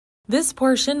This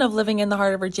portion of Living in the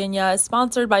Heart of Virginia is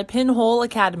sponsored by Pinhole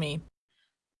Academy.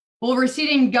 Well,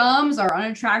 receding gums are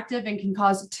unattractive and can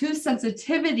cause tooth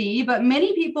sensitivity, but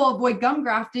many people avoid gum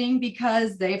grafting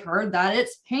because they've heard that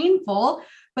it's painful.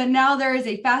 But now there is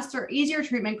a faster, easier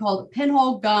treatment called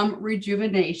Pinhole Gum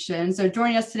Rejuvenation. So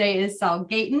joining us today is Sal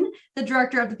Gaytan, the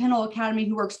director of the Pinhole Academy,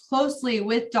 who works closely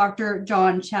with Dr.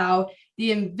 Chao,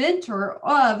 the inventor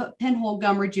of Pinhole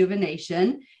Gum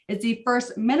Rejuvenation. It's the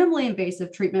first minimally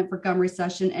invasive treatment for gum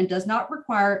recession and does not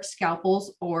require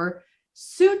scalpels or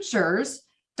sutures.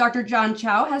 Dr.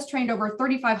 Chao has trained over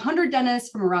 3,500 dentists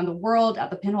from around the world at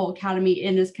the Pinhole Academy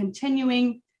and is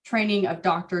continuing training of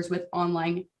doctors with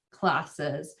online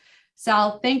classes.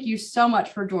 Sal, thank you so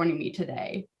much for joining me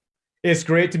today. It's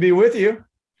great to be with you.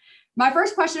 My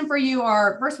first question for you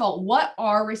are, first of all, what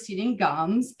are receding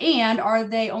gums, and are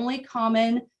they only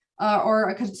common or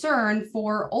a concern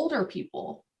for older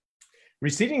people?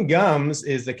 Receding gums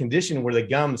is a condition where the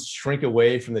gums shrink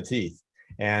away from the teeth.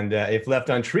 And if left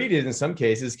untreated, in some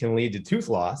cases can lead to tooth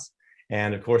loss.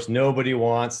 And of course, nobody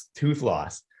wants tooth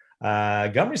loss.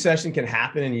 Gum recession can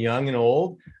happen in young and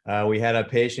old. We had a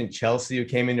patient, Chelsea, who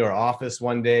came into our office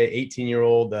one day,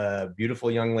 18-year-old, beautiful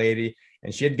young lady,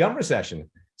 and she had gum recession.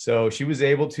 So she was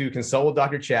able to consult with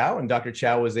Dr. Chao, and Dr.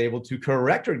 Chao was able to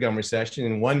correct her gum recession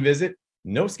in one visit,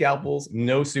 no scalpels,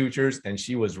 no sutures, and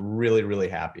she was really, really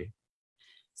happy.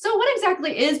 So what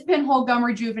exactly is pinhole gum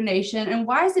rejuvenation, and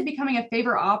why is it becoming a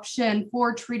favorite option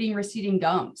for treating receding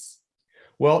gums?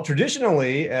 Well,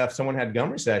 traditionally, if someone had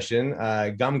gum recession,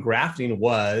 gum grafting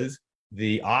was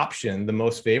the option, the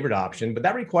most favored option, but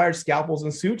that required scalpels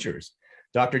and sutures.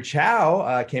 Dr.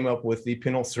 Chao came up with the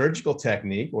Pinhole Surgical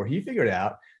Technique, where he figured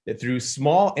out that through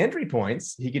small entry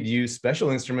points, he could use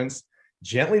special instruments,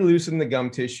 gently loosen the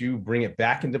gum tissue, bring it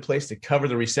back into place to cover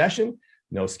the recession.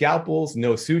 No scalpels,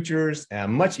 no sutures,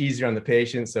 much easier on the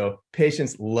patient. So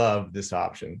patients love this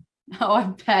option. Oh, I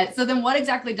bet. So then what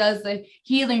exactly does the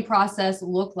healing process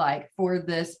look like for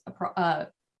this,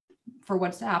 for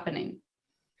what's happening?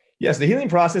 Yes, the healing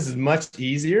process is much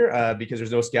easier because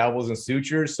there's no scalpels and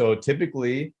sutures. So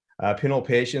typically, pinhole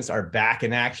patients are back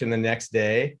in action the next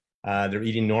day. They're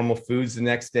eating normal foods the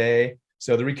next day.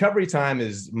 So the recovery time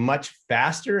is much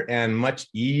faster and much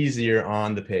easier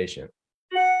on the patient.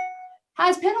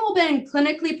 Has pinhole been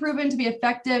clinically proven to be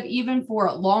effective even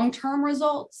for long-term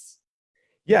results?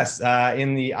 Yes,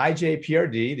 in the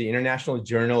IJPRD, the International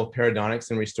Journal of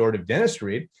Periodontics and Restorative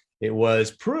Dentistry, it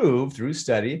was proved through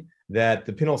study that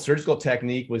the Pinhole Surgical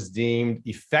Technique was deemed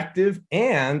effective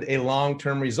and a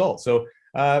long-term result. So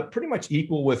pretty much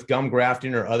equal with gum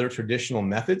grafting or other traditional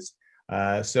methods.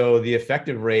 So the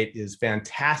effective rate is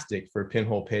fantastic for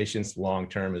pinhole patients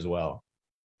long-term as well.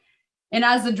 And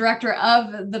as the director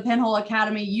of the Pinhole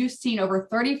Academy, you've seen over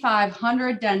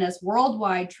 3,500 dentists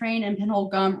worldwide train in pinhole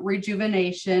gum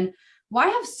rejuvenation. Why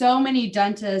have so many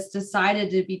dentists decided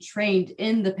to be trained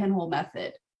in the pinhole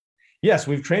method? Yes,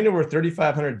 we've trained over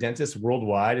 3,500 dentists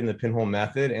worldwide in the pinhole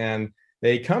method, and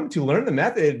they come to learn the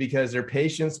method because their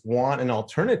patients want an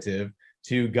alternative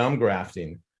to gum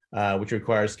grafting, which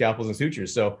requires scalpels and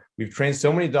sutures. So we've trained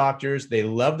so many doctors. They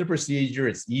love the procedure.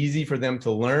 It's easy for them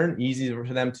to learn, easy for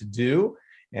them to do.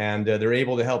 And they're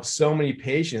able to help so many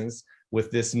patients with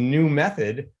this new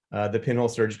method, the Pinhole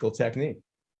Surgical Technique.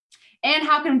 And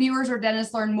how can viewers or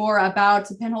dentists learn more about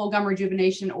pinhole gum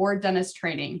rejuvenation or dentist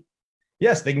training?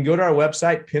 Yes, they can go to our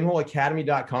website,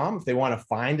 pinholeacademy.com, if they want to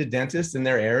find a dentist in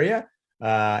their area.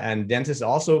 And dentists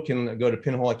also can go to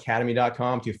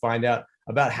pinholeacademy.com to find out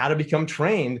about how to become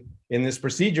trained in this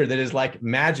procedure that is like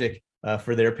magic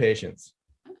for their patients.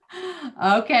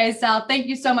 Okay, Sal, thank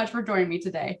you so much for joining me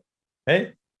today.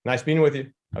 Hey, nice being with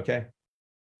you. Okay.